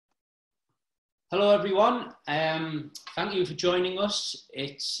Hello everyone, thank you for joining us.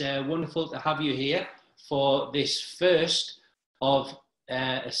 It's wonderful to have you here for this first of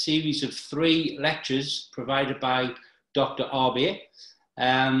a series of 3 lectures provided by Dr. Abe.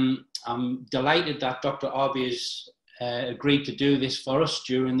 I'm delighted that Dr. Abe has agreed to do this for us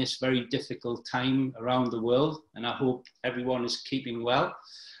during this very difficult time around the world, and I hope everyone is keeping well.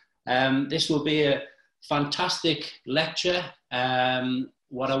 This will be a fantastic lecture.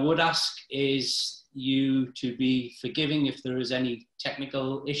 What I would ask is you to be forgiving if there is any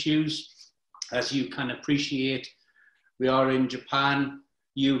technical issues. As you can appreciate, we are in Japan,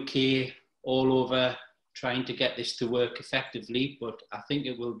 UK, all over, trying to get this to work effectively, but I think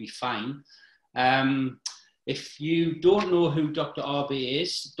it will be fine. If you don't know who Dr. Abe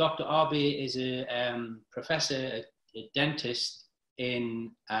is a professor, a dentist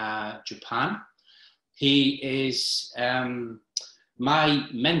in Japan. He is my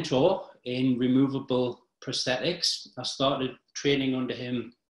mentor in removable prosthetics. I started training under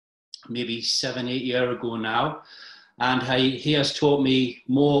him maybe 7-8 years ago now, and he has taught me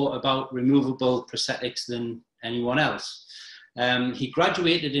more about removable prosthetics than anyone else. He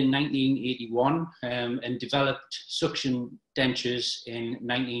graduated in 1981 and developed suction dentures in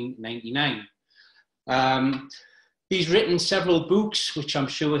 1999. He's written several books, which I'm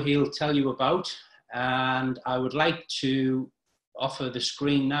sure he'll tell you about, and I would like to offer the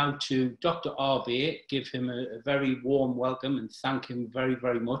screen now to Dr. Abe, give him a very warm welcome and thank him very,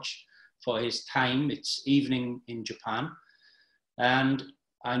 very much for his time. It's evening in Japan, and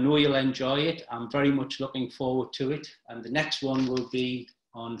I know you'll enjoy it. I'm very much looking forward to it. And the next one will be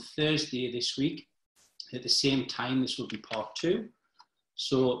on Thursday this week at the same time. This will be part 2.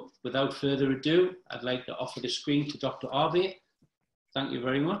 So without further ado, I'd like to offer the screen to Dr. Abe. Thank you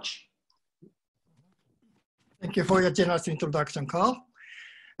very much. Thank you for your generous introduction, Carl.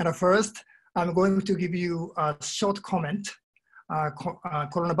 And first, I'm going to give you a short comment.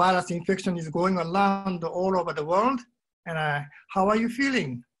 Coronavirus infection is going around all over the world. And how are you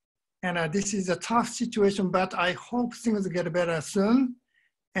feeling? And this is a tough situation, but I hope things get better soon.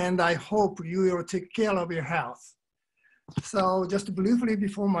 And I hope you will take care of your health. So just briefly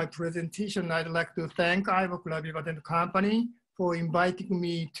before my presentation, I'd like to thank Ivoclar Vivadent Company for inviting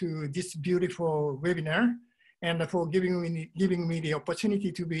me to this beautiful webinar, and for giving me the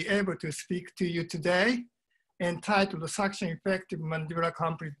opportunity to be able to speak to you today, entitled Suction Effective Mandibular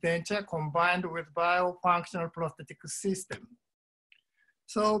Complete Denture Combined with Biofunctional Prosthetic System.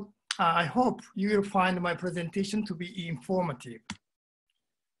 So I hope you will find my presentation to be informative.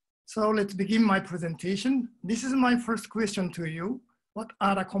 So let's begin my presentation. This is my first question to you. What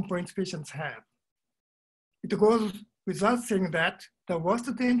other complaints patients have? It goes without saying that the worst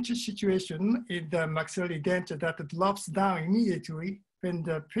denture situation is the maxillary denture that drops down immediately when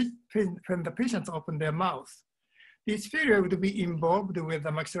the patients open their mouth. This failure would be involved with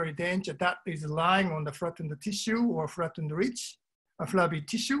the maxillary denture that is lying on the flattened tissue or flattened ridge, a flabby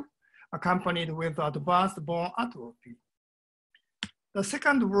tissue, accompanied with advanced bone atrophy. The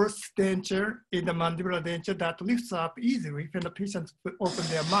second worst denture is the mandibular denture that lifts up easily when the patients open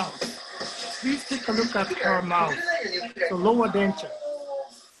their mouth. Please take a look at her mouth, the lower denture.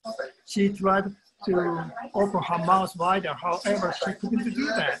 She tried to open her mouth wider, however, she couldn't do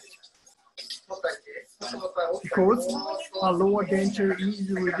that because her lower denture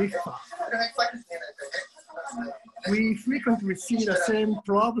easily lifts up. We frequently see the same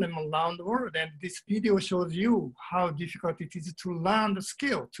problem around the world, and this video shows you how difficult it is to learn the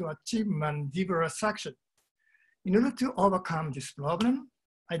skill to achieve mandibular suction. In order to overcome this problem,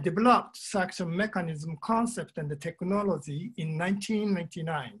 I developed suction mechanism concept and the technology in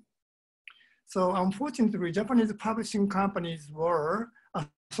 1999. So unfortunately, Japanese publishing companies were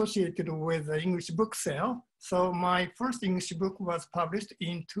associated with the English book sale. So my first English book was published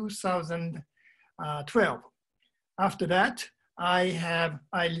in 2012. After that, I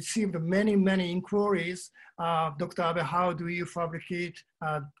received many inquiries. Dr. Abe, how do you fabricate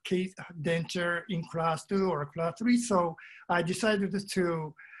case denture in class 2 or class 3? So I decided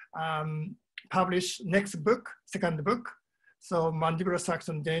to publish next book, second book. So mandibular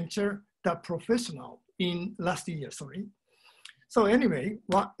suction denture, the professional, in last year, sorry. So anyway,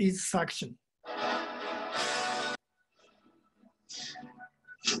 what is suction?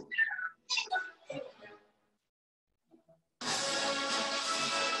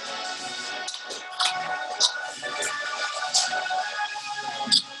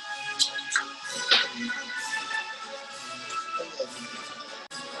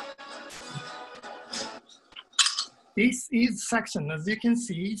 This is suction. As you can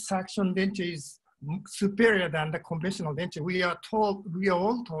see, suction denture is superior than the conventional denture. We are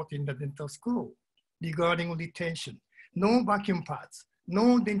all taught in the dental school. regarding retention. No vacuum pads,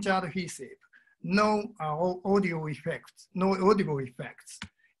 no denture adhesive, no audio effects, no audible effects.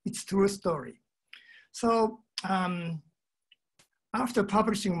 It's true story. So after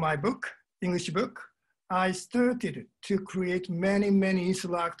publishing my book, English book, I started to create many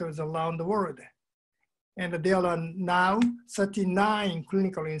instructors around the world. And there are now 39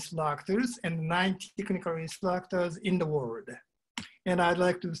 clinical instructors and 90 technical instructors in the world. And I'd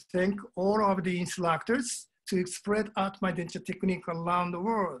like to thank all of the instructors to spread out my denture technique around the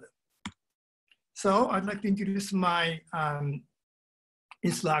world. So I'd like to introduce my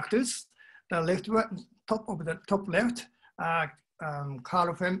instructors. The top left,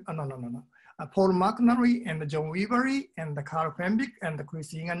 Paul McNally and John Weavery and Carl Fenwick and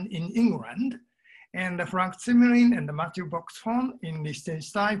Chris Egan in England, and Frank Zimmerlin and Matthew Boxhorn in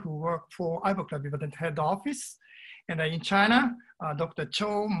Liechtenstein, who work for Ivoclar Vivadent head office. And in China, Dr.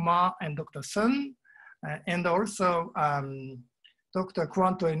 Cho, Ma, and Dr. Sun, and also Dr.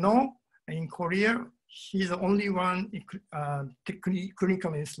 Kwanto Eno in Korea. He's the only one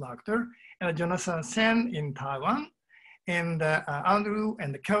clinical instructor, and Jonathan Sen in Taiwan, and Andrew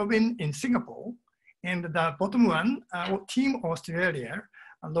and Kelvin in Singapore. And the bottom one, Team Australia,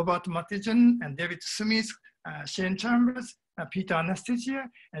 Robert Matijan and David Smith, Shane Chambers, Peter Anastasia,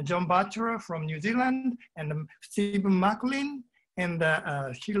 and John Batchelor from New Zealand, and Stephen McLean, and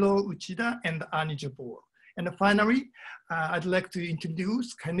Hiro Uchida, and Annie Jabor. And finally, I'd like to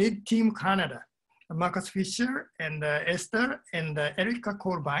introduce Team Canada, Marcus Fisher, and Esther, and Erica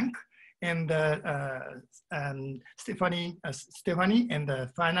Colbank, and Stephanie, and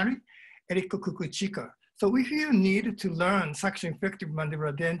finally, Erika Kukuchika. So if you need to learn suction effective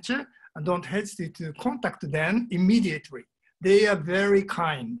mandibular denture, don't hesitate to contact them immediately. They are very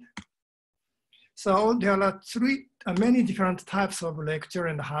kind. So there are many different types of lecture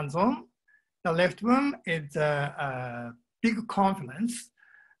and hands-on. The left one is a big conference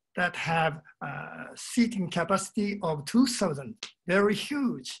that have seating capacity of 2,000, very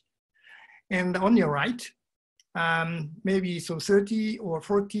huge. And on your right, maybe 30 or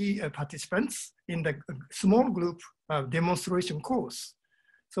 40 participants in the small group demonstration course.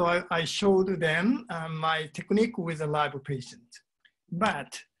 So I showed them my technique with a live patient.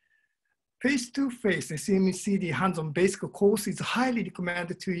 But face-to-face CMCD hands-on basic course is highly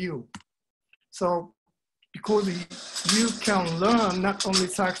recommended to you. So because you can learn not only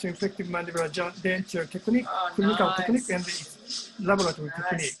suction effective mandibular denture technique, clinical technique, and laboratory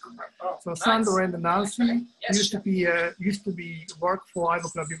technique. So Sandra and Nancy used to be work for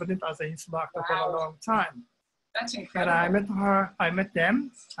Ivoclar Vivadent as an instructor for a long time. That's incredible. And I met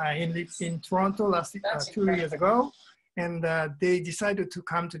them in Toronto last 2 years ago, and they decided to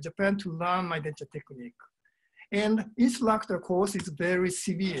come to Japan to learn my denture technique. And instructor course is very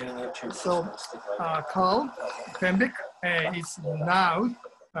severe. So Carl Fenwick is now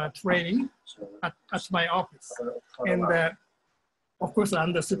training at my office, and of course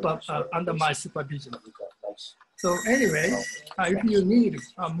under my supervision. So anyway, if you need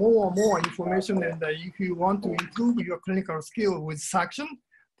more information, and if you want to improve your clinical skill with suction,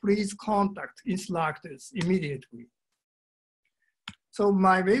 please contact instructors immediately. So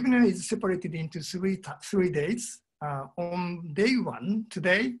my webinar is separated into three days. On day one,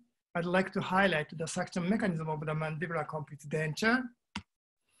 today, I'd like to highlight the suction mechanism of the mandibular complete denture.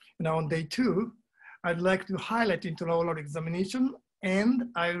 And on day two, I'd like to highlight intraoral examination, and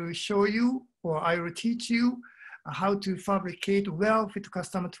I will show you, or I will teach you how to fabricate well-fit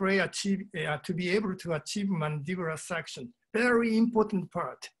custom tray to be able to achieve mandibular suction. Very important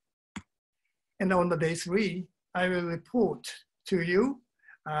part. And on the day three, I will report to you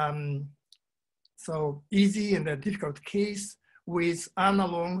so easy and a difficult case with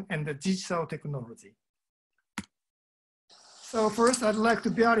analog and the digital technology. So first, I'd like to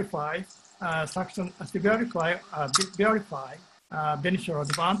verify beneficial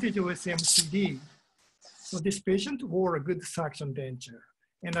advantage of SMCD. So this patient wore a good suction denture,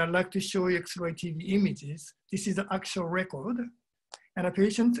 and I'd like to show you X-ray TV images. This is the actual record, and a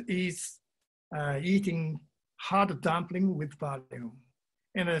patient is eating hard dumpling with volume.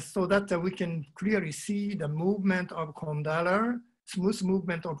 And so that we can clearly see the movement of condylar, smooth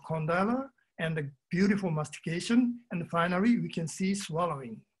movement of condylar, and the beautiful mastication. And finally, we can see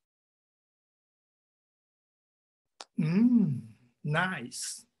swallowing.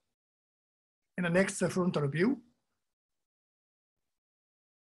 Nice. And the next frontal view.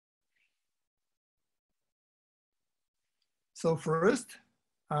 So first,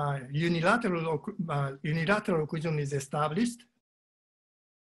 unilateral occlusion is established,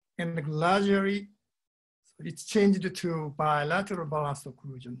 and gradually it's changed to bilateral balanced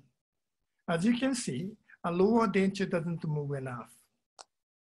occlusion. As you can see, a lower denture doesn't move enough.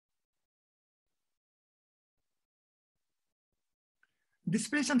 This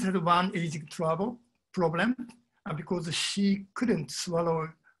patient had one aging problem because she couldn't swallow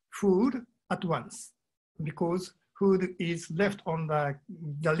food at once because food is left on the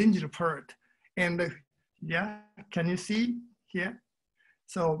laryngeal part. And yeah, can you see here?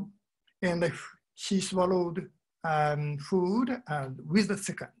 So, and she swallowed food with the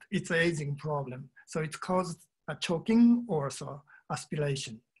second. It's an aging problem. So it caused a choking or so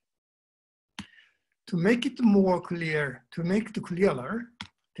aspiration. To make it more clear, to make it clearer,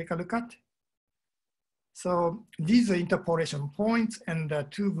 take a look at. So these are interpolation points, and the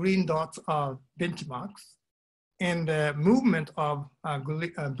two green dots are benchmarks. And the movement of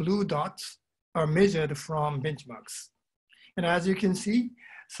blue dots are measured from benchmarks. And as you can see,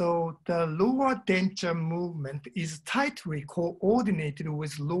 so the lower denture movement is tightly coordinated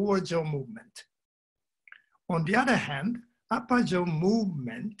with lower jaw movement. On the other hand, upper jaw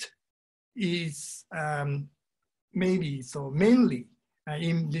movement is mainly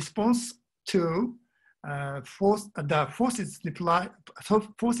in response to the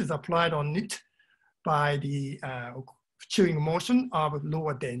forces applied on it by the chewing motion of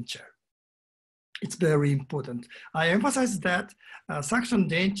lower denture. It's very important. I emphasize that suction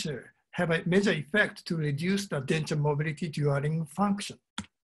denture have a major effect to reduce the denture mobility during function.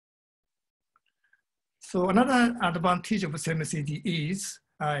 So another advantage of CMCD is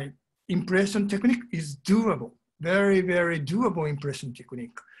impression technique is doable, very, very doable impression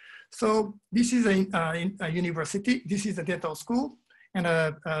technique. So this is a university, this is a dental school, and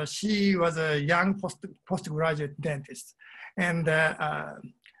she was a young postgraduate dentist. And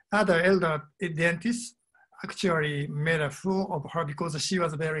other elder dentists actually made a fool of her because she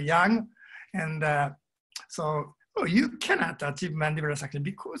was very young. And so you cannot achieve mandibular suction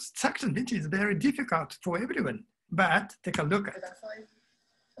because suction denture is very difficult for everyone. But take a look at it.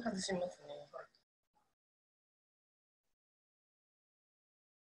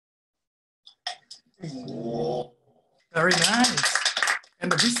 Very nice.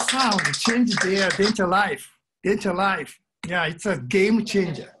 And this sound changed their denture life. Denture life. Yeah, it's a game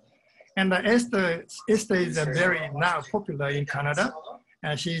changer. And Esther is very now popular in Canada.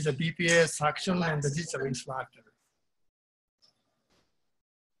 And she's a BPA suction and the digital instructor.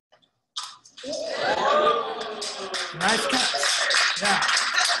 Nice catch. Yeah.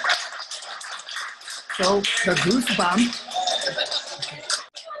 So the goosebump.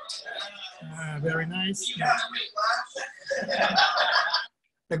 Very nice. Yeah.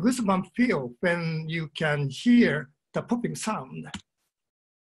 The goosebump feel when you can hear the popping sound.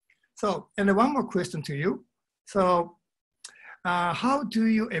 So, and one more question to you. So, how do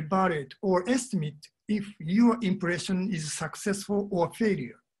you evaluate or estimate if your impression is successful or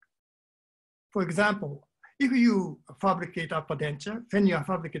failure? For example, if you fabricate upper denture, when you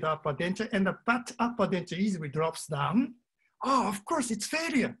fabricate upper denture and the upper denture easily drops down, oh, of course it's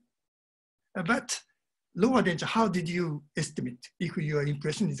failure. But lower denture, how did you estimate if your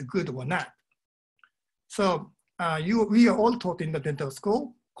impression is good or not? So we are all taught in the dental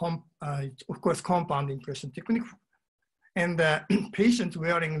school, of course, compound impression technique. And patients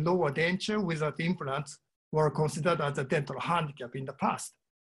wearing lower denture without implants were considered as a dental handicap in the past.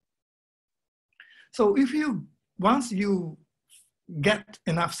 So if once you get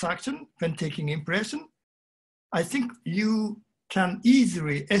enough suction when taking impression, I think you can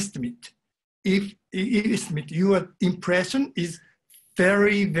easily estimate if your impression is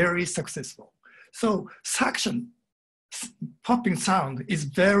very, very successful. So suction, popping sound is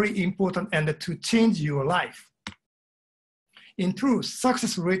very important and to change your life. In truth,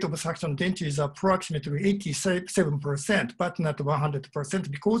 success rate of suction denture is approximately 87%, but not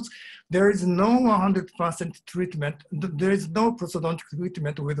 100% because there is no 100% treatment. There is no prosthodontic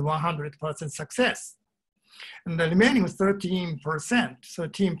treatment with 100% success. And the remaining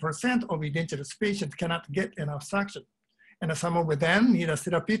 13% of edentulous patients cannot get enough suction. And some of them need a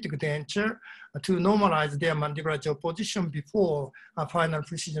therapeutic denture to normalize their mandibular jaw position before a final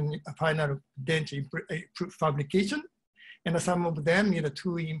denture fabrication. And some of them need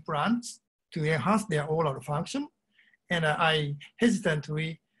 2 implants to enhance their oral function. And I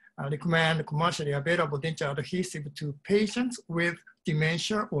hesitantly recommend commercially available denture adhesive to patients with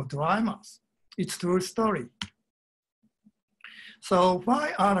dementia or dry mouth. It's a true story. So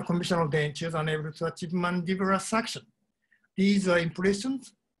why are the conventional dentures unable to achieve mandibular suction? These are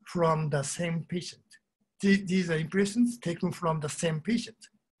impressions from the same patient. These are impressions taken from the same patient.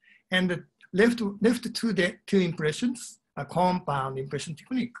 And left two impressions, a compound impression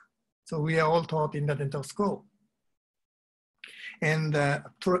technique. So we are all taught in the dental school. And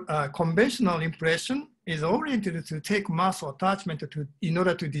conventional impression is oriented to take muscle attachment in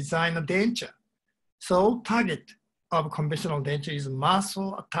order to design a denture. So target of conventional denture is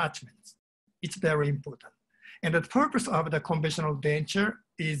muscle attachments. It's very important. And the purpose of the conventional denture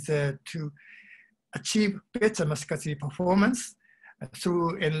is to achieve better muscular performance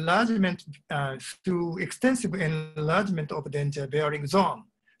through enlargement, through extensive enlargement of denture bearing zone.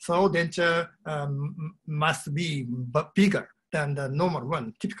 So denture must be bigger than the normal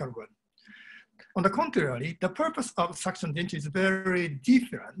one, typical one. On the contrary, the purpose of suction denture is very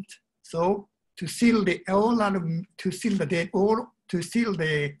different. So to seal the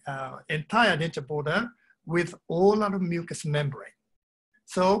entire denture border with oral mucous membrane.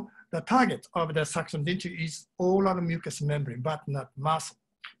 So the target of the suction denture is oral mucous membrane, but not muscle,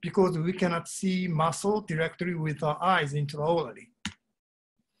 because we cannot see muscle directly with our eyes intraorally.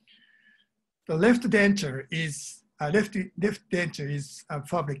 The left denture is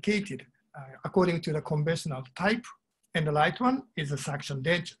fabricated according to the conventional type, and the right one is a suction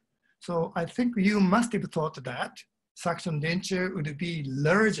denture. So I think you must have thought that suction denture would be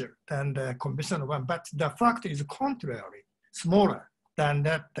larger than the conventional one, but the fact is contrary, smaller than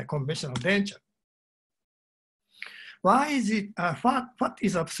the conventional denture. Why is it, what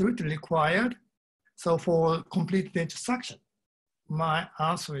is absolutely required? So for complete denture suction, my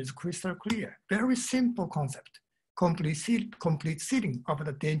answer is crystal clear. Very simple concept, complete sealing of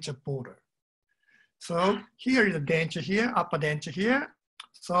the denture border. So here is the denture here, upper denture here.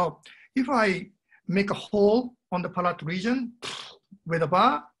 So if I make a hole on the palate region with a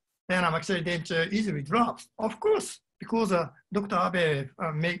bar, then a maxillary denture easily drops. Of course, because Dr. Abe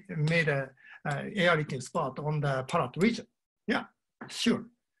made a air leaking spot on the palate region. Yeah, sure.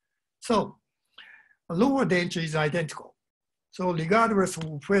 So lower denture is identical. So regardless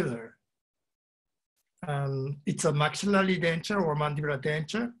of whether it's a maxillary denture or mandibular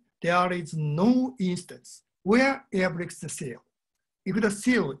denture, there is no instance where air breaks the seal. If the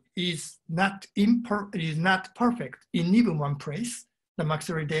seal is not perfect in even one place, the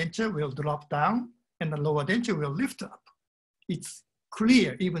maxillary denture will drop down and the lower denture will lift up. It's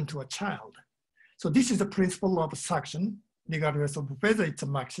clear even to a child. So this is the principle of suction, regardless of whether it's a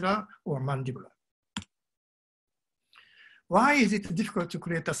maxilla or mandibular. Why is it difficult to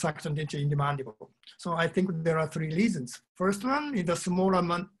create a suction denture in the mandible? So I think there are three reasons. First one is the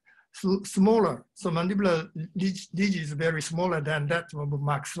smaller, so mandibular ridge is very smaller than that of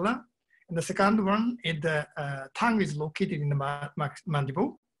maxilla. And the second one is the tongue is located in the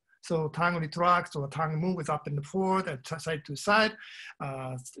mandible. So tongue retracts or tongue moves up and forth and side to side.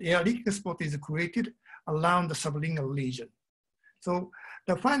 Air leaking spot is created around the sublingual region. So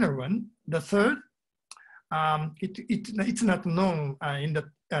the final one, the third, it's not known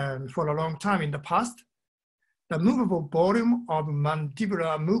for a long time in the past. The movable volume of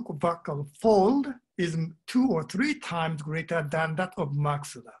mandibular mucobuccal fold is 2 or 3 times greater than that of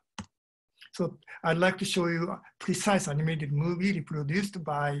maxilla. So I'd like to show you a precise animated movie reproduced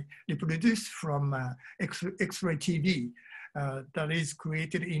from X-ray TV that is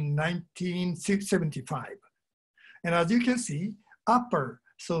created in 1975. And as you can see, upper,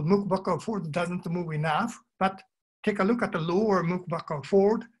 so mucobuccal fold doesn't move enough, but take a look at the lower mucobuccal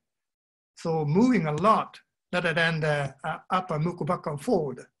fold. So moving a lot rather than the upper mucobuccal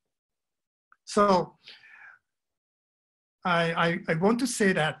fold. So I want to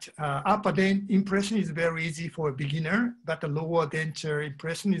say that upper impression is very easy for a beginner, but the lower denture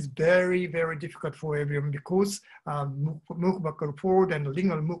impression is very, very difficult for everyone because mucobuccal fold and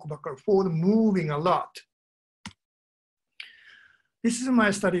lingual mucobuccal fold moving a lot. This is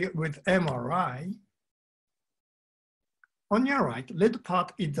my study with MRI. On your right, red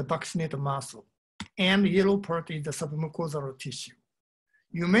part is the vaccinated muscle, and yellow part is the submucosal tissue.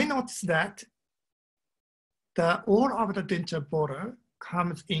 You may notice that all of the denture border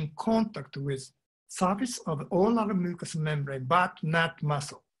comes in contact with surface of oral mucous membrane, but not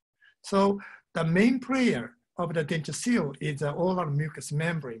muscle. So the main player of the denture seal is the oral mucous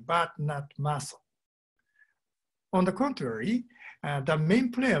membrane, but not muscle. On the contrary, the main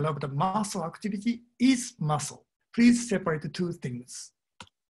player of the muscle activity is muscle. Please separate the two things.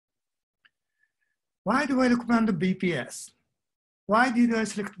 Why do I recommend BPS? Why did I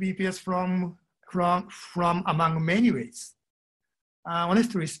select BPS from among many ways?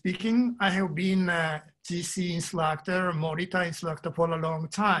 Honestly speaking, I have been a GC instructor, Morita instructor for a long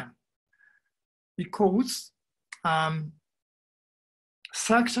time because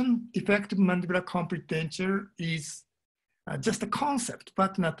suction defective mandibular complete denture is just a concept,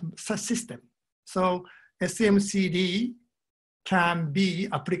 but not a system. So SMCD can be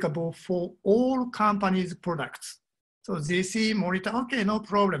applicable for all companies' products. So GC monitor, okay, no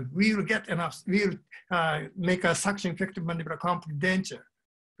problem. We will get enough, we'll make a suction effective mandibular complete denture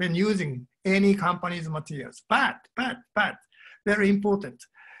when using any company's materials. But, very important.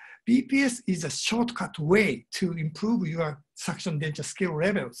 BPS is a shortcut way to improve your suction denture skill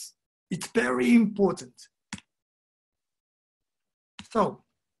levels. It's very important. So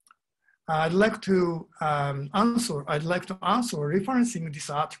I'd like to answer referencing this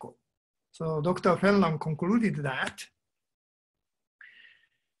article. So Dr. Fenlon concluded that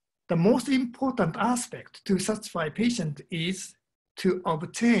the most important aspect to satisfy patient is to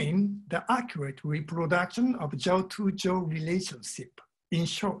obtain the accurate reproduction of jaw-to-jaw relationship. In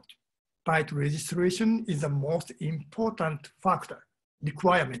short, bite registration is the most important factor,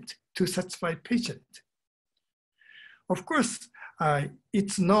 requirement to satisfy patient. Of course,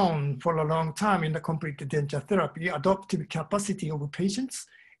 it's known for a long time in the complete denture therapy, adaptive capacity of patients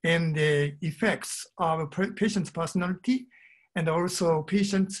and the effects of patient's personality and also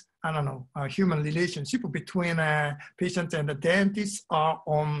patient's, human relationship between patient and the dentist are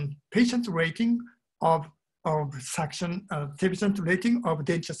on patient rating of suction, patient rating of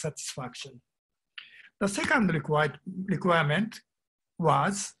denture satisfaction. The second requirement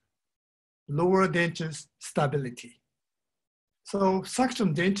was lower denture stability. So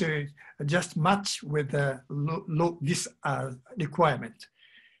suction denture just match with this requirement.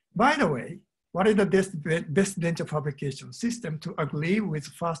 By the way, what is the best denture fabrication system to agree with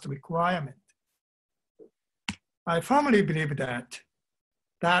first requirement? I firmly believe that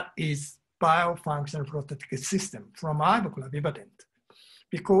that is biofunctional prosthetic system from Ivoclar Vivadent,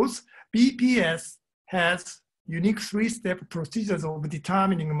 because BPS has unique 3-step procedures of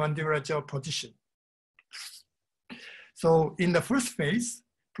determining mandibular jaw position. So in the first phase,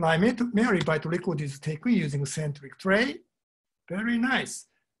 primary bite record is taken using centric tray. Very nice.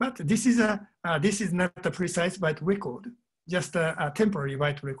 But this is not a precise bite record, just a temporary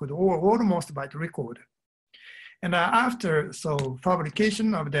bite record or almost bite record. And after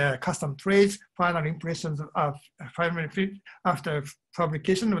fabrication of the custom trays, final impressions of after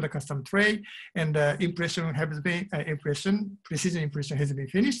fabrication of the custom tray, and precision impression has been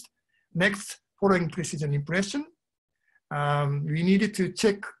finished. Next, following precision impression, we needed to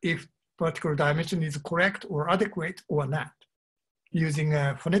check if vertical dimension is correct or adequate or not, using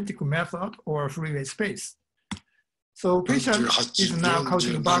a phonetic method or freeway space. So patient is now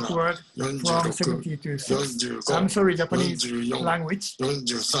counting backward from 70 to 6. I'm sorry, Japanese language.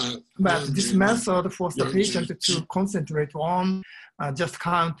 But this method forces the patient to concentrate on just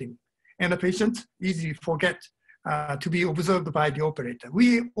counting. And the patient easily forget to be observed by the operator.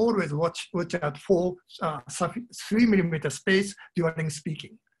 We always watch out for 3 millimeter space during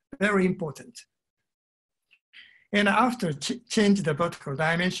speaking. Very important. And after change the vertical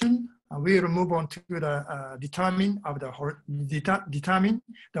dimension, we will move on to the determine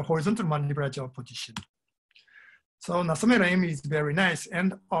the horizontal mandibular jaw position. So Nasomera M is very nice,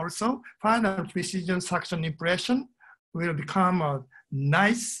 and also final precision suction impression will become a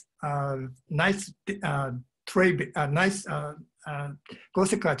nice, tray, nice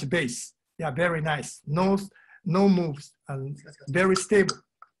Gosek arch base. Yeah, very nice. No moves, and very stable.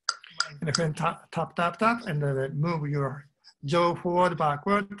 And then tap, and then move your jaw forward,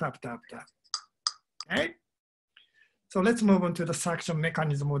 backward, tap. Okay? So let's move on to the suction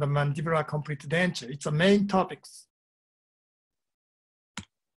mechanism of the mandibular complete denture. It's the main topics.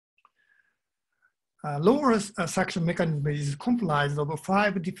 Lower suction mechanism is comprised of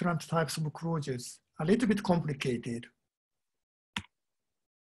 5 different types of closures, a little bit complicated.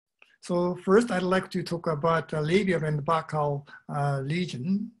 So first, I'd like to talk about labial and buccal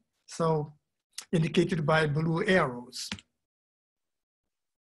region. So indicated by blue arrows.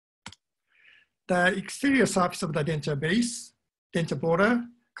 The exterior surface of the denture base, denture border,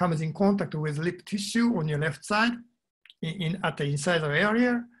 comes in contact with lip tissue on your left side at the incisor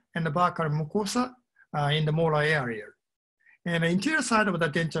area, and the buccal mucosa in the molar area. And the interior side of the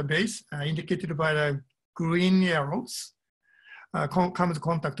denture base, indicated by the green arrows, comes in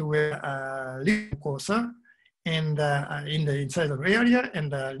contact with lip mucosa and in the incisor area,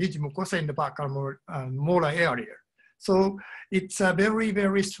 and the ridge mucosa in the buccal molar area. So it's a very,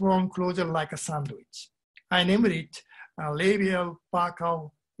 very strong closure like a sandwich. I named it labial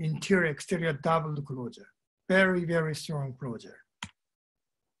buccal interior exterior double closure. Very, very strong closure.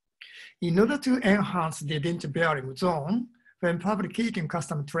 In order to enhance the denture bearing zone, when fabricating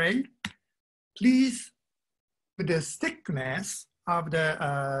custom tray, please with the thickness of the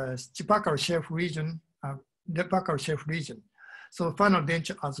buccal shelf region, so final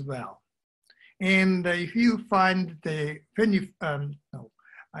denture as well. And if you find if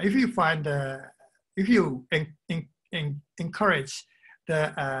you encourage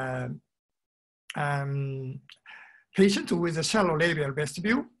the patient with a shallow labial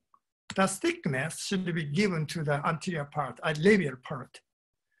vestibule. The thickness should be given to the anterior part, labial part.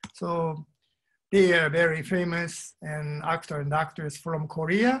 So they are very famous and actor and actress from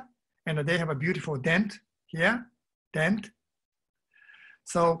Korea, and they have a beautiful dent here,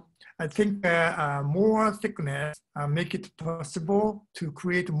 So I think more thickness make it possible to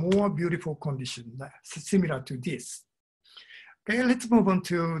create more beautiful condition similar to this. Okay, let's move on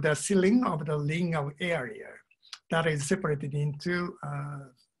to the sealing of the lingual area that is separated into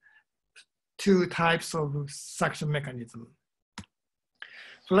two types of suction mechanism.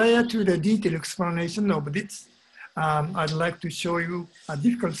 Prior to the detailed explanation of this, I'd like to show you a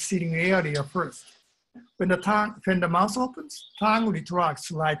difficult sealing area first. When the mouth opens, tongue retracts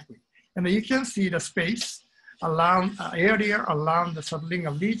slightly, and you can see the space around area around the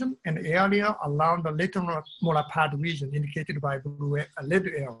sublingual region and area around the lateral molar pad region indicated by blue red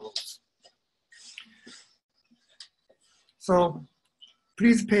arrows. So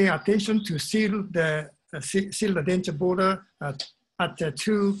please pay attention to seal the denture border at the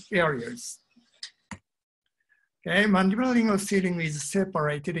two areas. Okay, mandibular lingual sealing is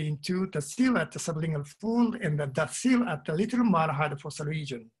separated into the seal at the sublingual fold and the seal at the little malahide fossa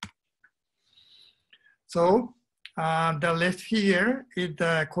region. So the left here is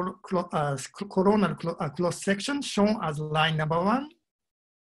the coronal close section shown as line number 1.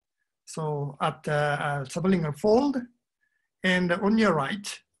 So at the sublingual fold, and on your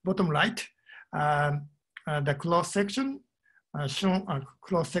right, bottom right, the close section shown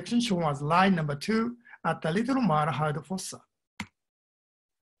as line number 2 at the little malahide fossa.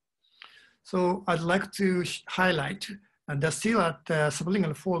 So I'd like to highlight the seal at the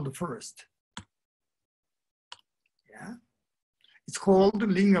sublingual fold first. Yeah, it's called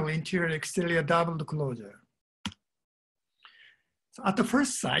lingual interior exterior double closure. So at the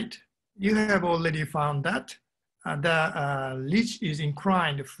first sight, you have already found that the ridge is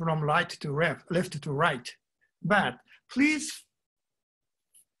inclined from right to left to right. But please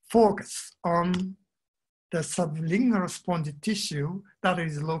focus on the sublingual spongy tissue that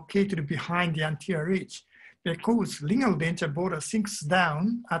is located behind the anterior ridge, because lingual denture border sinks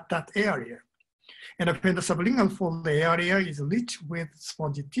down at that area. And when the sublingual fold area is rich with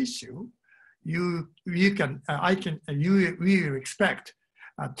spongy tissue, we will expect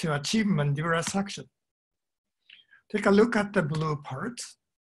to achieve mandibular suction. Take a look at the blue part.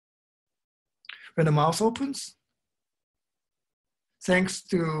 When the mouth opens, thanks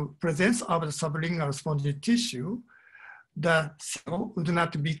to presence of the sublingual spongy tissue, the seal would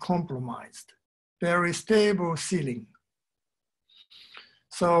not be compromised. Very stable sealing.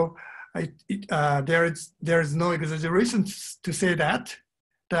 So there is no exaggeration to say that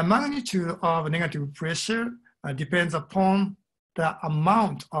the magnitude of negative pressure depends upon the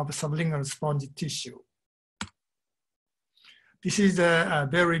amount of sublingual spongy tissue. This is a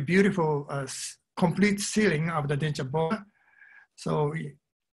very beautiful complete sealing of the denture border. So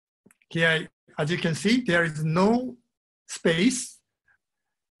here, as you can see, there is no space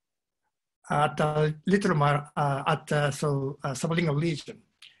at the sublingual region.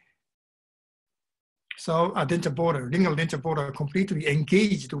 So a denture border, lingual denture border, completely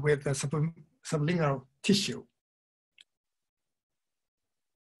engaged with the sublingual tissue.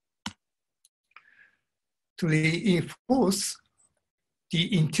 To reinforce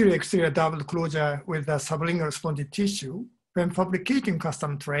the interior exterior double closure with the sublingual spongy tissue, when fabricating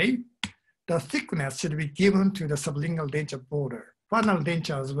custom tray, the thickness should be given to the sublingual denture border, final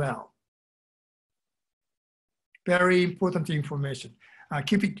denture as well. Very important information.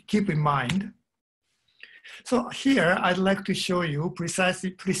 Keep in mind. So here, I'd like to show you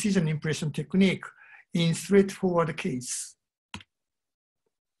precision impression technique in straightforward case.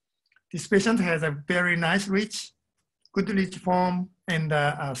 This patient has a very nice ridge, good ridge form, and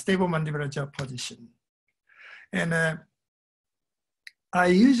a stable mandibular jaw position. And I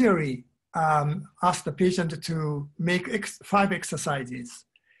usually ask the patient to make 5 exercises.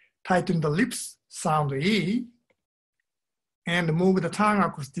 Tighten the lips, sound E, and move the tongue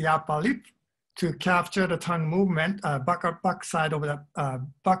across the upper lip to capture the tongue movement, back side of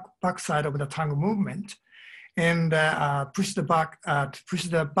the tongue movement, and push the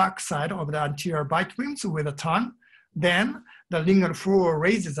back side of the anterior bite rims with the tongue. Then the lingual floor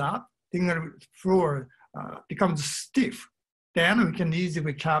raises up, lingual floor becomes stiff. Then we can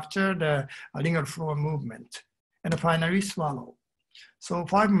easily capture the lingual floor movement, and finally swallow. So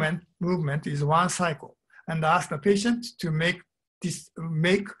 5 movement is 1 cycle, and ask the patient to make this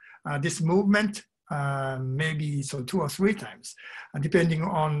movement maybe so 2 or 3 times, depending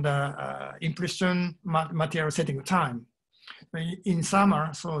on the impression material setting time. In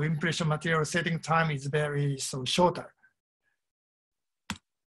summer, so impression material setting time is very shorter.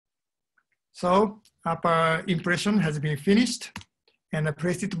 So upper impression has been finished, and I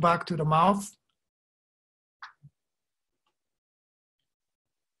place it back to the mouth.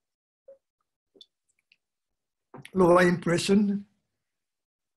 Lower impression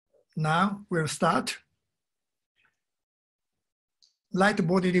now will start. Light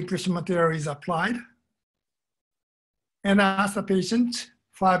bodied impression material is applied. And ask the patient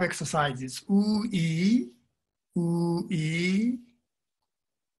 5 exercises. Ooh-ee, ooh-ee,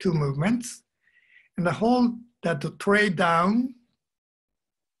 2 movements. And hold that tray down.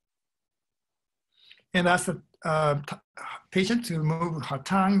 And ask the patient to move her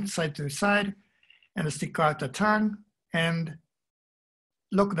tongue side to side and stick out the tongue and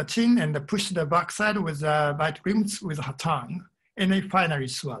lock the chin and push the backside with the right rims with her tongue. And then finally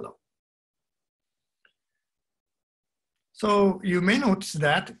swallow. So you may notice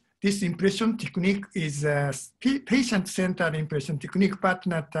that this impression technique is a patient-centered impression technique, but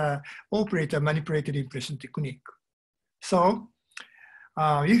not operator-manipulated impression technique. So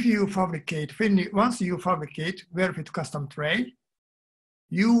if you fabricate, once you fabricate well-fit custom tray,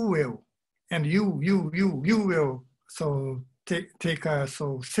 you will, and you will take a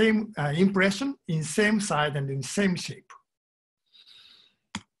same impression in same size and in same shape.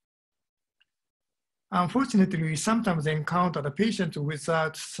 Unfortunately, we sometimes encounter the patient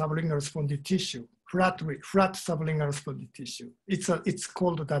without sublingual spongy tissue, flat sublingual spongy tissue. It's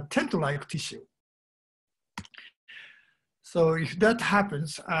called the tent-like tissue. So if that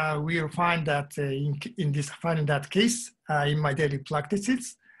happens, we will find that in that case, in my daily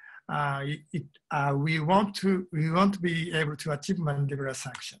practices, we want to be able to achieve mandibular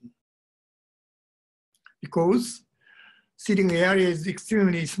suction because sitting area is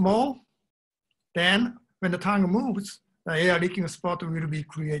extremely small. Then when the tongue moves, the air leaking spot will be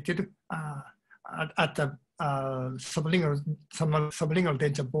created at the sublingual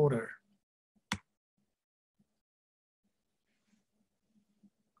denture border.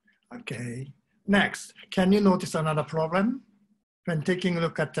 Okay, next, can you notice another problem when taking a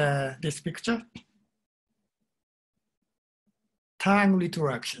look at this picture? Tongue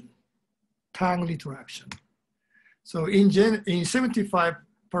retraction, tongue retraction. So in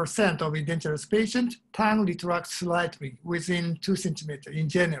 75% of edentulous patients, tongue retracts slightly within 2 centimeters in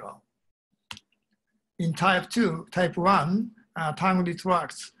general. In type 1, tongue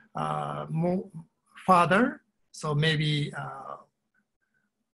retracts more farther, so maybe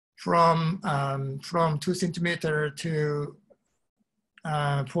from 2 centimeters to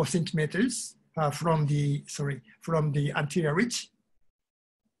 4 centimeters from the anterior ridge,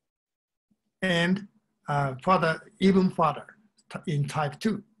 and even further in type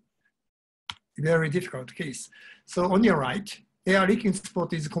 2. Very difficult case. So on your right, air leaking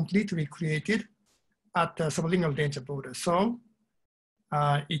spot is completely created at the sublingual denture border. So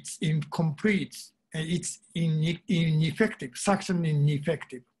it's incomplete, it's ineffective, suction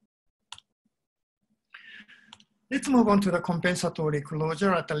ineffective. Let's move on to the compensatory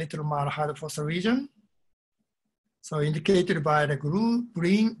closure at the little malahide fossa region. So indicated by the green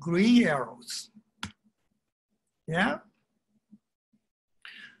arrows. Yeah.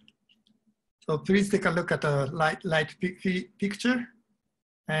 So please take a look at the light picture.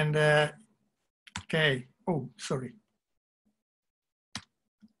 And okay, oh, sorry.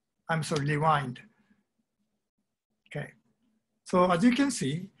 I'm sorry, rewind. Okay. So as you can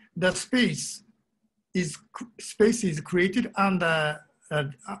see, the space is created under a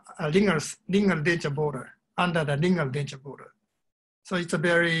lingual denture border, under the lingual denture border. So it's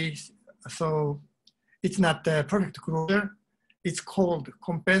it's not a perfect closure. It's called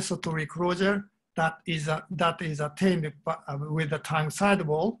compensatory closure that is attained with the tongue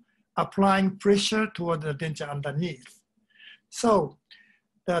sidewall, applying pressure toward the denture underneath. So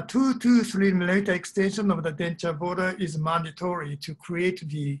the 2 to 3 millimeter extension of the denture border is mandatory to create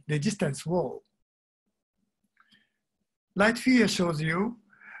the resistance wall. Light figure shows you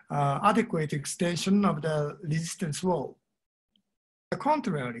adequate extension of the resistance wall. The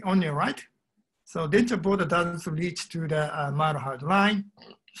contrary, on your right, so denture border doesn't reach to the malahide line,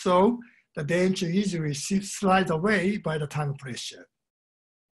 so the denture easily slides away by the tongue pressure.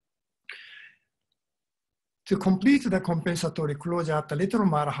 To complete the compensatory closure at the little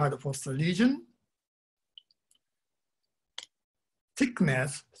malahide fossa region,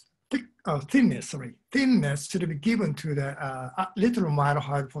 thickness should be given to the little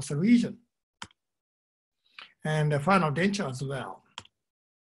malahide fossa region and the final denture as well.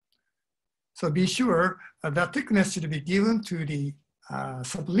 So be sure the thickness should be given to the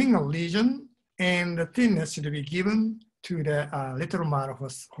sublingual region, and the thinness should be given to the lateral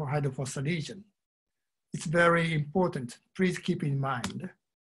hydrofossa region. It's very important. Please keep in mind.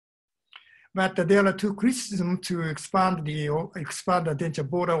 But there are two criticisms to expand the denture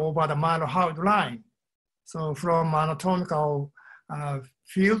border over the mylohyoid line. So from anatomical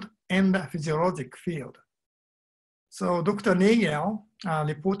field and the physiologic field. So Dr. Nagel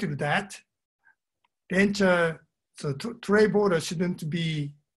reported that denture, so tray border should not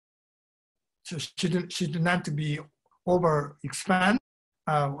be overexpand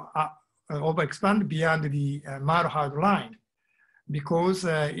beyond the mylohyoid line, because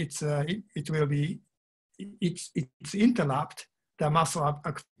it's interrupt the muscle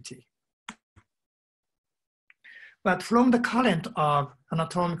activity. But from the current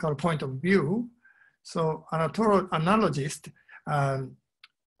anatomical point of view, so analogist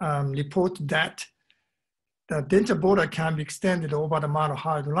report that the denture border can be extended over the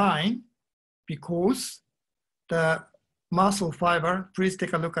mylohyoid line because the muscle fiber, please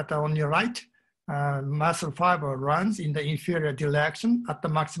take a look at on your right, muscle fiber runs in the inferior direction at the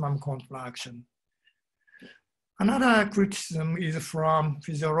maximum contraction. Another criticism is from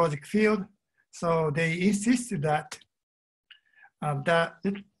physiologic field. So they insisted that the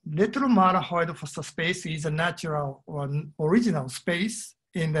lateral mylohyoid fossa space is a natural or original space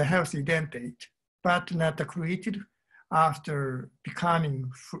in the healthy dentate, but not created after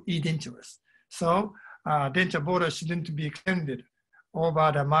becoming edentulous. So denture border shouldn't be extended over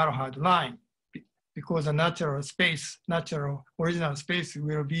the mylohyoid line because the natural original space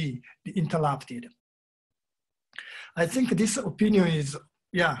will be interrupted. I think this opinion is,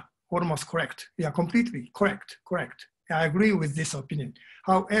 almost correct. Yeah, completely correct. I agree with this opinion.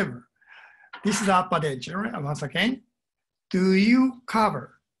 However, this is upper denture. Once again, do you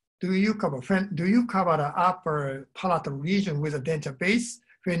cover the upper palatal region with a denture base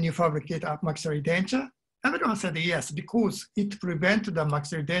when you fabricate a maxillary denture? Everyone said yes, because it prevents the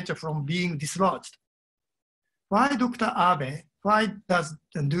maxillary denture from being dislodged. Why, Dr. Abe? Why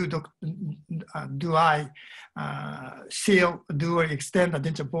do I extend the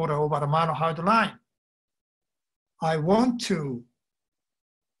denture border over the mylohyoid line? I want to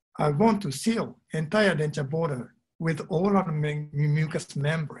seal entire denture border with all of the mucous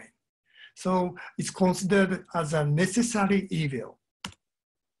membrane. So it's considered as a necessary evil.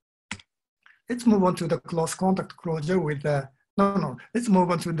 Let's move on to the close contact closure with the, let's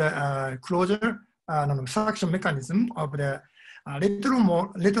move on to the suction mechanism of the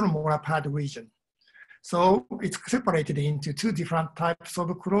lateral molar pad region. So it's separated into two different types of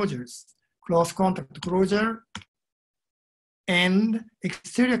closures: close contact closure and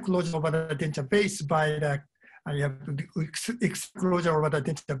exterior closure over the denture base by the closure over the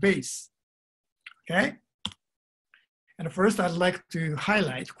denture base. Okay. And first, I'd like to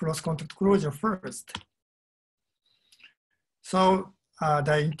highlight close contact closure first. So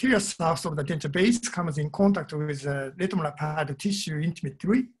the interior surface of the denture base comes in contact with the lateral pad tissue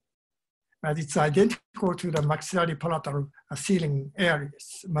intimately, as it's identical to the maxillary palatal ceiling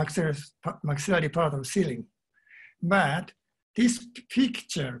areas, maxillary palatal ceiling. But this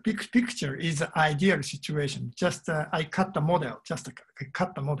picture is an ideal situation. Just I cut the model,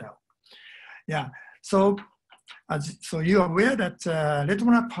 Yeah, so you are aware that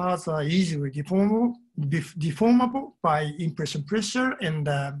lateral pads are easily deformable by impression pressure and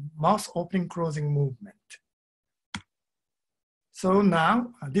mouth opening closing movement. So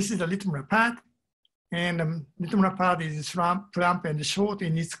now this is the lateral pad, and the lateral pad is plump and short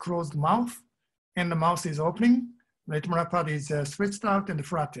in its closed mouth, and the mouth is opening. Lateral pad is stretched out and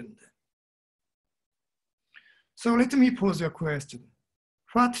flattened. So let me pose a question.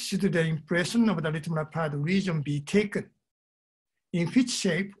 What should the impression of the lateral pad region be taken? In which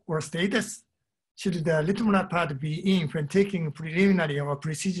shape or status should the lateral pad be in when taking preliminary or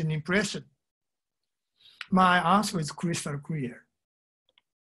precision impression? My answer is crystal clear.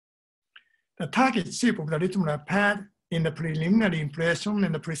 The target shape of the lateral pad in the preliminary impression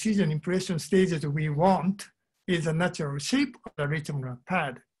and the precision impression stages we want is a natural shape of the lateral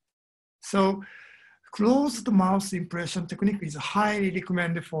pad. So closed mouth impression technique is highly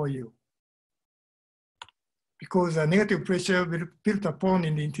recommended for you because a negative pressure will be built upon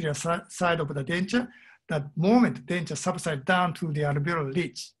in the interior side of the denture the moment denture subsides down to the alveolar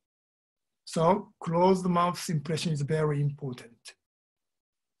ridge. So closed mouth impression is very important.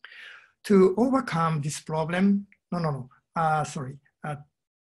 To overcome this problem,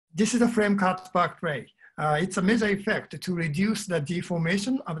 this is a frame cut back tray. It's a major effect to reduce the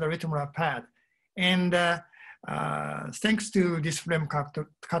deformation of the lateral pad. And thanks to this frame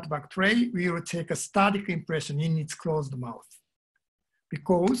cutback tray, we will take a static impression in its closed mouth.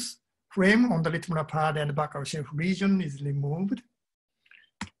 Because frame on the retinal pad and buccal shelf region is removed,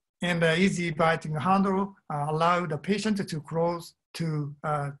 and the easy biting handle allow the patient to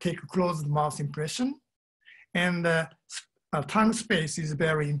take a closed mouth impression, and tongue space is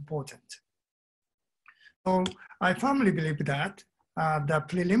very important. So I firmly believe that the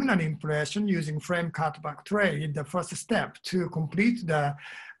preliminary impression using frame cutback tray is the first step to complete the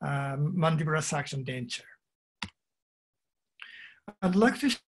mandibular suction denture. I'd like to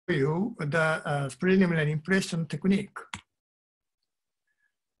show you the preliminary impression technique.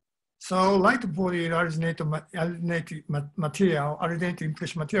 So light body alliginated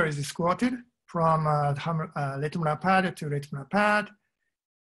impression material is squatted from retinal pad to retinal pad,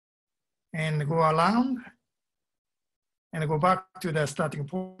 and go around and go back to the starting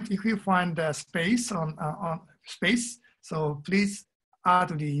point. If you find the space on space, so please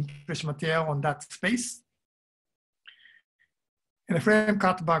add the impression material on that space. And the frame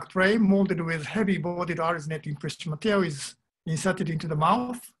cutback tray molded with heavy-bodied alliginated impression material is inserted into the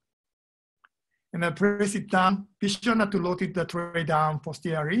mouth. And then press it down. Be sure not to rotate the tray down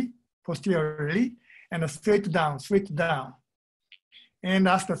posteriorly, and straight down. And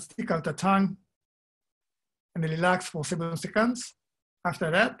after stick out the tongue and relax for 7 seconds. After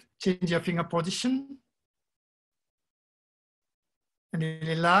that, change your finger position and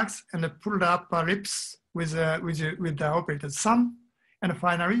relax and pull the upper lips with the operator's thumb. And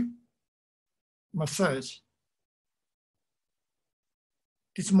finally, massage.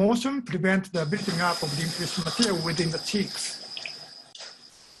 This motion prevents the building up of the impression material within the cheeks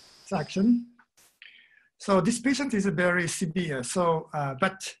section. So this patient is very severe. So,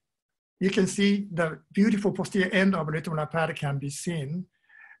 but you can see the beautiful posterior end of retinal pad can be seen.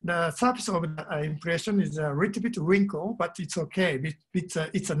 The surface of the impression is a little bit wrinkled, but it's okay.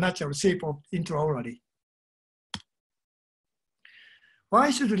 It's a natural shape of intraorally. Why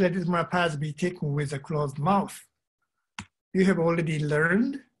should the retinal pads be taken with a closed mouth? You have already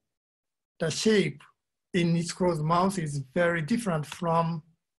learned the shape in its closed mouth is very different from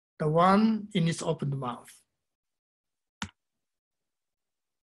the one in its opened mouth.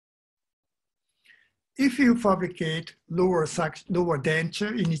 If you fabricate lower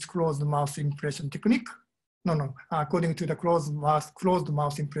denture in its closed mouth impression technique, according to the closed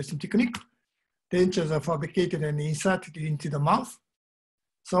mouth impression technique, dentures are fabricated and inserted into the mouth.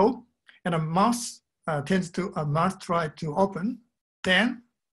 So, and a mouth try to open, then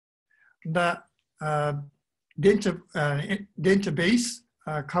the denture base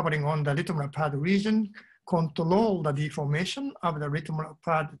covering on the retinal pad region control the deformation of the retinal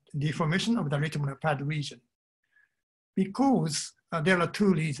pad region. Because there are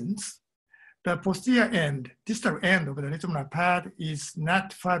 2 reasons. The posterior end, distal end of the retinal pad is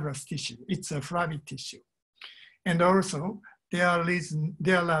not fibrous tissue, it's a flabby tissue. And also, there are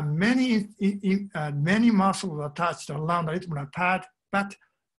many muscles attached around the retinal pad, but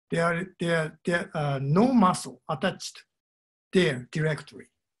there are no muscle attached there directly.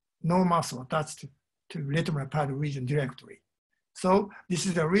 No muscle attached to retinal pad region directly. So this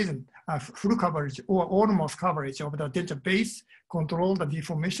is the reason full coverage or almost coverage of the denture base control the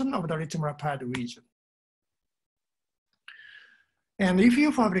deformation of the retinal pad region. And if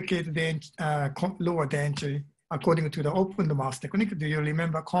you fabricate the lower denture according to the open mouth technique, do you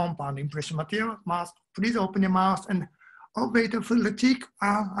remember compound impression material? Mouth, please open your mouth and operator fill the cheek,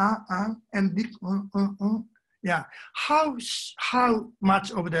 yeah. How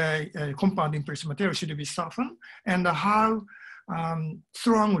much of the compound impression material should be softened, and how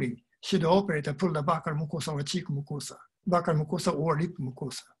strongly should the operator pull the buccal mucosa or cheek mucosa, buccal mucosa or lip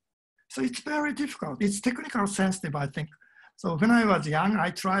mucosa? So it's very difficult. It's technical sensitive, I think. So when I was young, I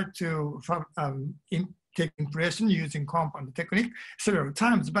tried to take impression using compound technique several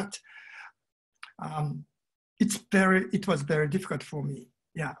times, but it was very difficult for me.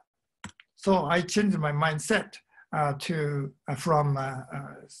 Yeah. So I changed my mindset from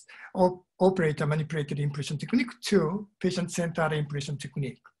operator manipulated impression technique to patient-centered impression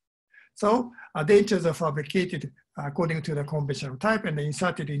technique. So dentures are fabricated according to the conventional type and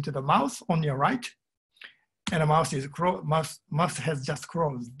inserted into the mouth on your right. And the mouth has just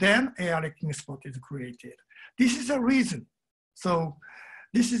closed. Then air leaking spot is created. This is a reason. So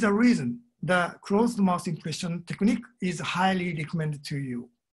this is a reason the closed mouth impression technique is highly recommended to you.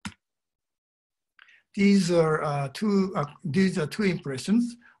 These are two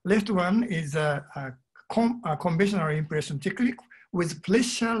impressions. Left one is a conventional impression technique with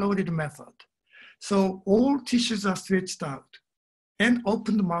pressure loaded method. So all tissues are stretched out and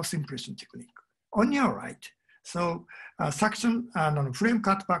open mouth impression technique. On your right, So suction and frame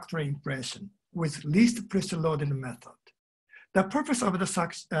cutback tray impression with least pressure loading method. The purpose of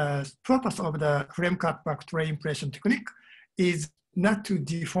the frame cutback tray impression technique is not to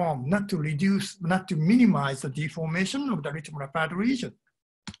deform, not to reduce, not to minimize the deformation of the retinal pad region.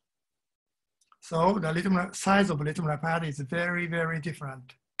 So the size of retinal pad is very, very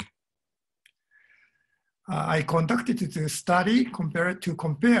different. I conducted a study to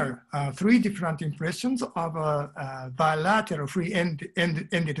compare 3 different impressions of a bilateral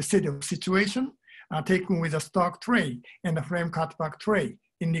free-ended situation taken with a stock tray and a frame cutback tray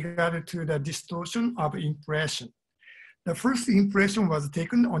in regard to the distortion of impression. The first impression was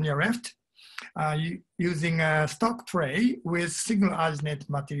taken on your left using a stock tray with single arginate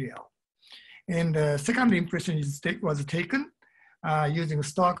material. And the second impression was taken using a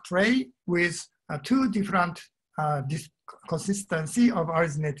stock tray with 2 different consistency of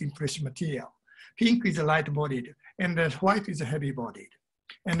arginate impression material. Pink is light-bodied and white is heavy-bodied.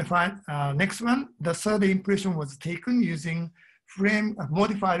 And the next one, the third impression was taken using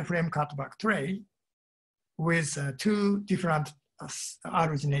modified frame cutback tray with 2 different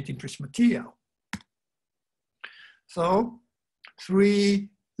arginate impression material. So 3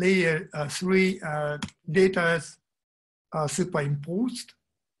 data are superimposed.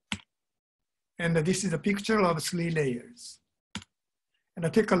 And this is a picture of 3 layers. And I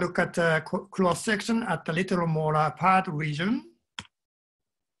take a look at the cross section at the little molar pad region.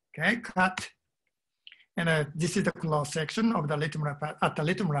 Okay, cut. And this is the cross section of the little pad at the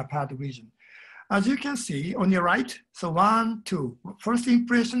little pad region. As you can see on your right, so 1, 2, first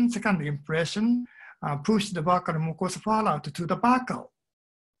impression, second impression, push the buccal mucosa far out to the buccal.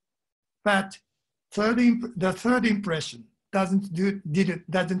 But the third impression didn't do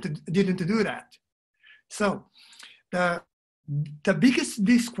that. So the biggest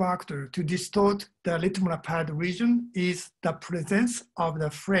risk factor to distort the little pad region is the presence of the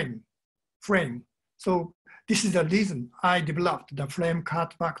frame. So this is the reason I developed the frame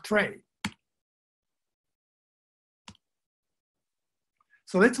cutback tray.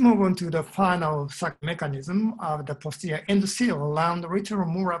 So let's move on to the final mechanism of the posterior end seal around the retinal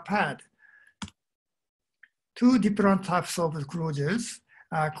molar pad. 2 different types of closures,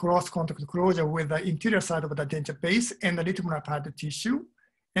 cross-contact closure with the interior side of the denture base and the retinal pad tissue,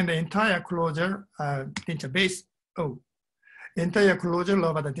 and the entire closure denture base. Entire closure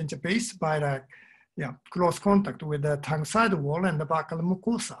over the denture base by the close contact with the tongue side wall and the buccal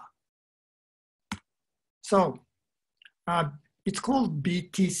mucosa. So it's called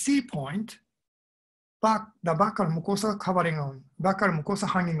BTC point. The buccal mucosa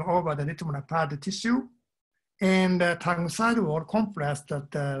hanging over the retinal pad tissue, and the tongue side wall compressed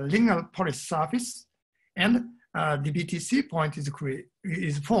at the lingual porous surface, and the BTC point is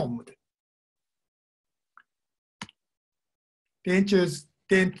formed.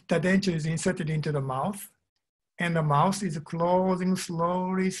 The denture is inserted into the mouth, and the mouth is closing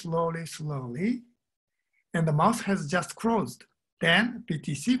slowly, and the mouth has just closed. Then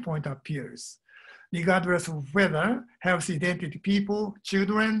BTC point appears, regardless of whether healthy dented people,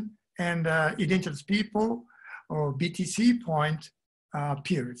 children, and edentulous people, or BTC point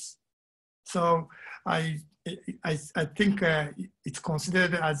appears. So I think it's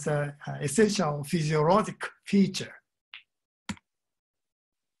considered as an essential physiologic feature.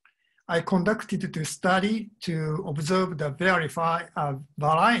 I conducted a study to observe the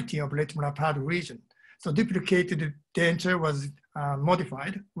variety of retinal pad region. So duplicated denture was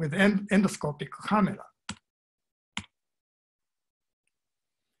modified with endoscopic camera.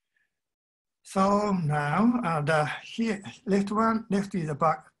 So now the left is the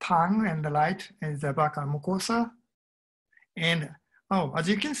tongue and the right is the buccal mucosa. And as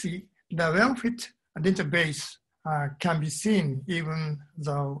you can see, the well-fit denture base can be seen even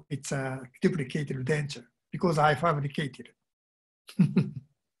though it's a duplicated denture because I fabricated it.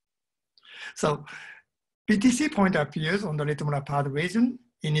 So BTC point appears on the retinal pad region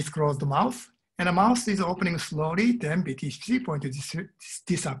in its closed mouth, and the mouth is opening slowly, then BTC point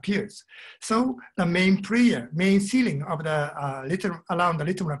disappears. So the main sealing of the around the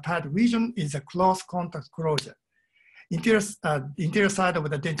retinal pad region is a close contact closure. Interior side of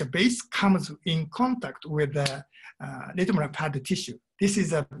the denture base comes in contact with the retinal pad tissue. This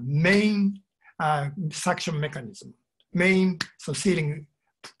is a main suction mechanism,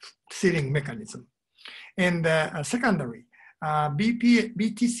 sealing mechanism. And secondary,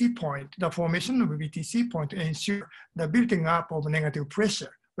 BTC point, the formation of BTC point ensure the building up of negative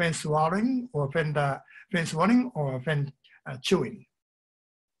pressure when swallowing or when chewing.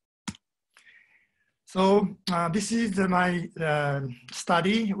 So this is my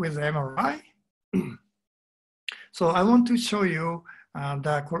study with MRI. So I want to show you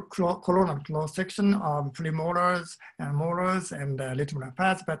the coronal cross-section of premolars and molars and little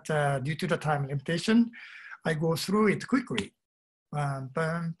paths, but due to the time limitation, I go through it quickly.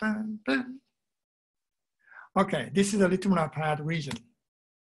 Okay, this is the little pad region.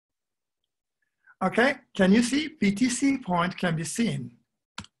 Okay, can you see BTC point can be seen?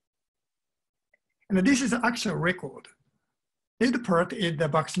 And this is the actual record. Red part is the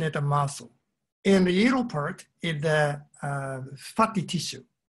vaccinated muscle, and the yellow part is the fatty tissue.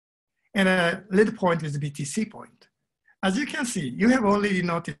 And the red point is the BTC point. As you can see, you have already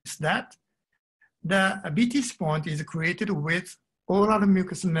noticed that the BTC point is created with oral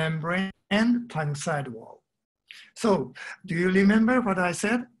mucous membrane and tongue side wall. So, do you remember what I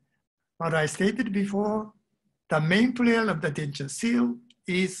said? What I stated before? The main player of the denture seal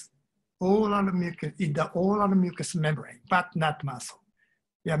is oral mucous membrane, but not muscle.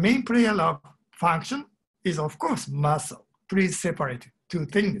 The main player of function is, of course, muscle. Please separate two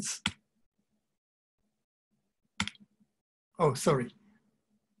things. Oh, sorry.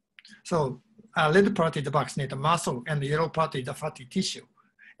 So, red part is the vaccinated muscle, and the yellow part is the fatty tissue,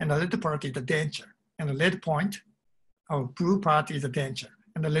 and the red part is the denture, and the red point, or blue part is the denture,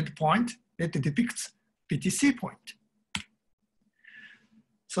 and the red point, it depicts BTC point.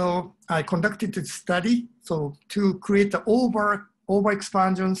 So I conducted the study. So to create the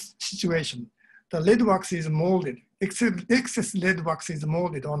overexpansion situation, the lead wax is molded, excess lead wax is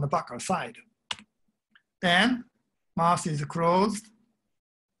molded on the back side. Then mouth is closed.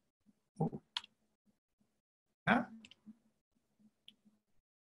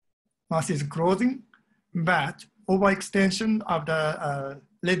 Mouth is closing, but overextension of the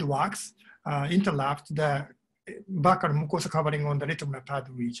lead wax interrupt the buccal mucosa covering on the retinal pad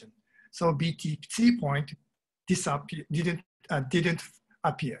region. So BTC point didn't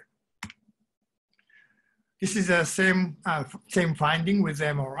appear. This is the same finding with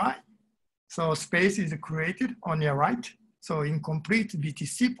MRI. So space is created on your right. So incomplete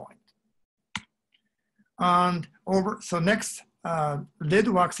BTC point. And so next, lead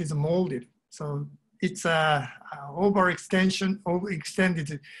wax is molded. So it's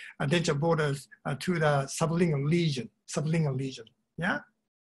overextended denture borders to the sublingual lesion, yeah?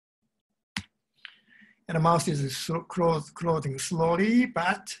 And the mouth is closing slowly,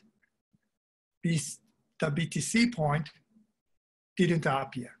 but the BTC point didn't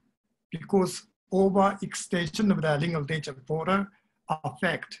appear because overextension of the lingual denture border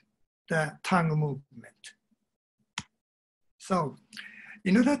affect the tongue movement. So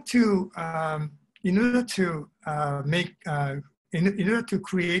in order to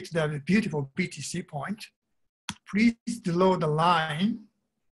create the beautiful BTC point, please draw the line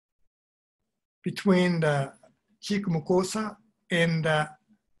between the cheek mucosa and the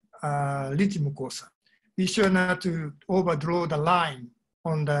ridge mucosa. Be sure not to overdraw the line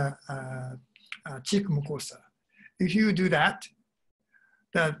on the cheek mucosa. If you do that,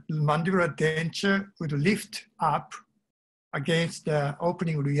 the mandibular denture would lift up against the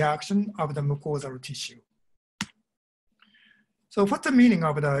opening reaction of the mucosal tissue. So what's the meaning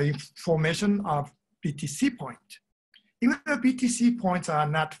of the formation of BTC point? If the BTC points are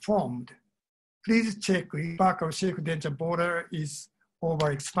not formed, please check if buccal shaped denture border is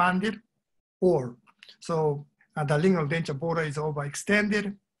overexpanded, or so the lingual denture border is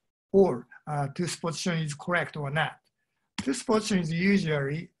overextended, or tooth position is correct or not. Tooth position is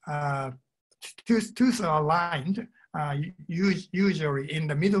usually, tooth are aligned usually in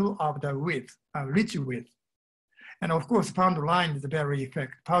the middle of the width, ridge width. And of course, pound line is very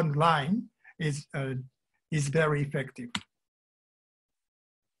effective. Pound line is very effective.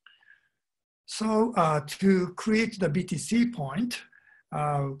 So to create the BTC point,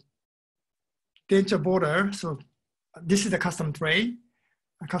 denture border, so this is a custom tray,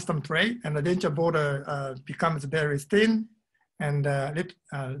 and the denture border becomes very thin, and the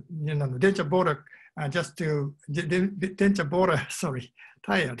denture border denture border, sorry,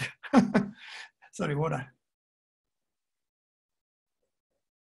 tired. Sorry, water.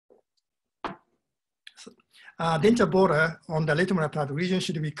 So, denture border on the lateral pad region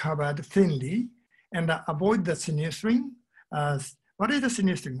should be covered thinly and avoid the sinus ring. What is the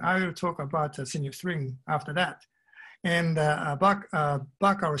sinus ring? I will talk about the sinus ring after that. And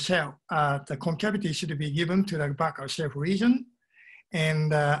buccal shelf, the concavity should be given to the buccal shelf region,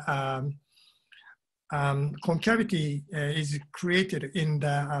 and concavity is created in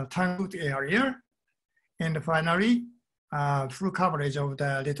the tongue root area, and finally, full coverage of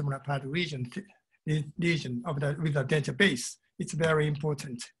the lateral pad region of with the denture base. It's very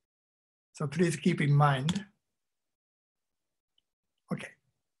important. So please keep in mind. Okay.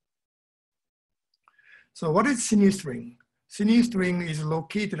 So what is sinus ring? Sinus ring is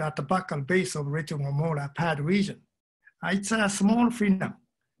located at the buccal base of retinomolar pad region. It's a small frenum,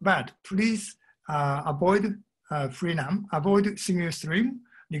 but please avoid frenum, avoid sinus ring,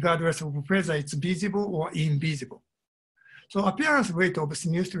 regardless of whether it's visible or invisible. So appearance rate of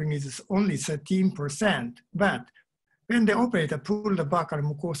sinus ring is only 13%, but when the operator pulls the buccal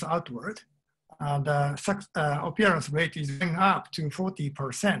mucosa outward, the appearance rate is going up to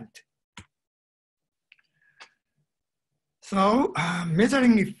 40%. So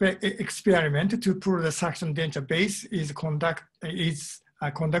measuring experiment to pull the suction denture base is conducted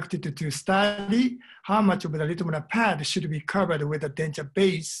to study how much of the retinomolar pad should be covered with the denture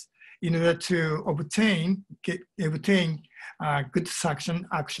base in order to obtain good suction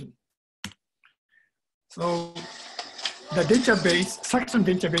action. So the denture base, suction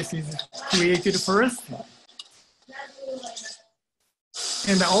denture base is created first.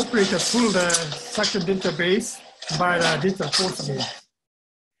 And the operator pull the suction denture base by the denture force gauge.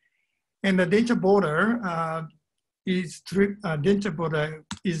 And the denture border is trimmed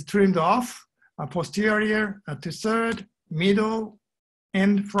off posterior to third, middle,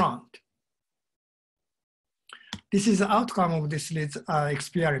 and front. This is the outcome of this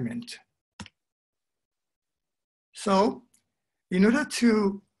experiment. So in order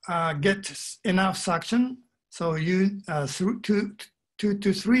to get enough suction, so you two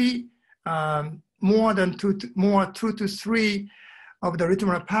to three of the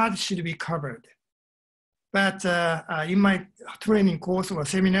retinomolar pad should be covered. But in my training course or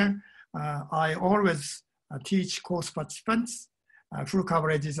seminar, I always teach course participants full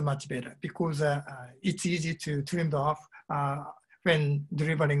coverage is much better because it's easy to trim off when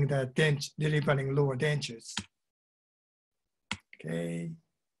delivering lower dentures. Okay.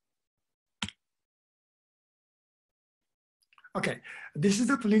 Okay, this is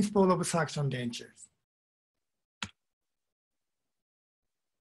the principle of suction dentures.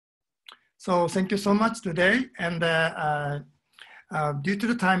 So thank you so much today. And due to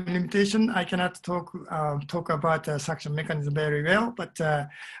the time limitation, I cannot talk about suction mechanism very well, but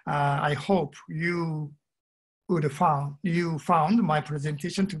I hope you found my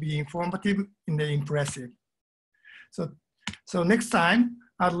presentation to be informative and impressive. So next time,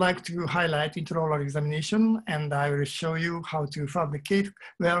 I'd like to highlight intraoral examination, and I will show you how to fabricate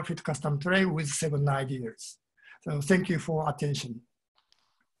well-fit custom tray with 7 ideas. So thank you for attention.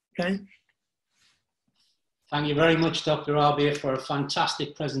 Okay. Thank you very much, Dr. Abe, for a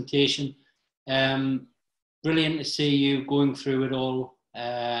fantastic presentation. Brilliant to see you going through it all,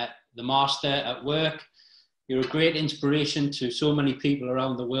 the master at work. You're a great inspiration to so many people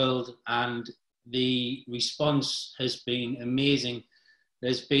around the world, and the response has been amazing.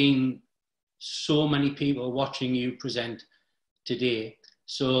 There's been so many people watching you present today.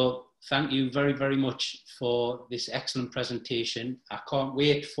 So thank you very, very much for this excellent presentation. I can't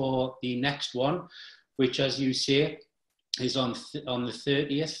wait for the next one, which, as you say, is on the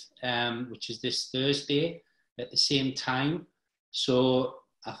 30th, which is this Thursday at the same time. So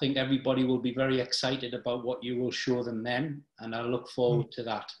I think everybody will be very excited about what you will show them then, and I look forward to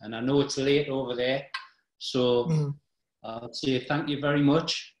that. And I know it's late over there, so I'll say thank you very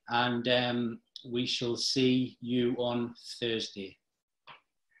much, and we shall see you on Thursday.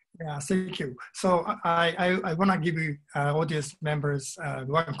 Yeah, thank you. So I want to give you audience members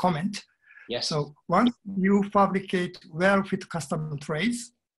one comment. Yes. So once you fabricate well-fit custom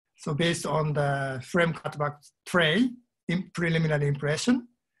trays, so based on the frame cutback tray in preliminary impression,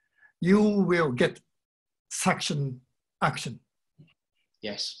 you will get suction action.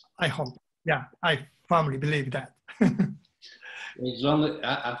 Yes. I hope. Yeah, I firmly believe that. As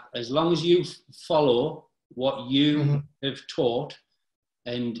long as you follow what you have taught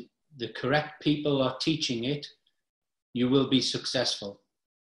and the correct people are teaching it, you will be successful.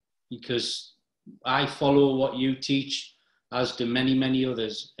 Because I follow what you teach, as do many, many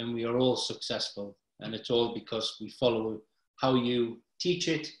others, and we are all successful. And it's all because we follow how you teach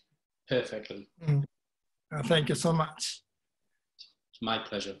it perfectly. Thank you so much. It's my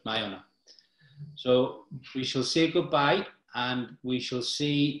pleasure, my honor. So we shall say goodbye, and we shall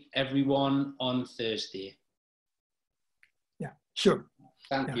see everyone on Thursday. Yeah, sure.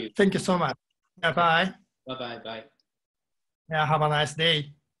 Thank you. Thank you so much. Bye-bye. Bye-bye. Bye. Yeah, have a nice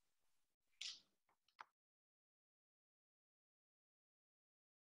day.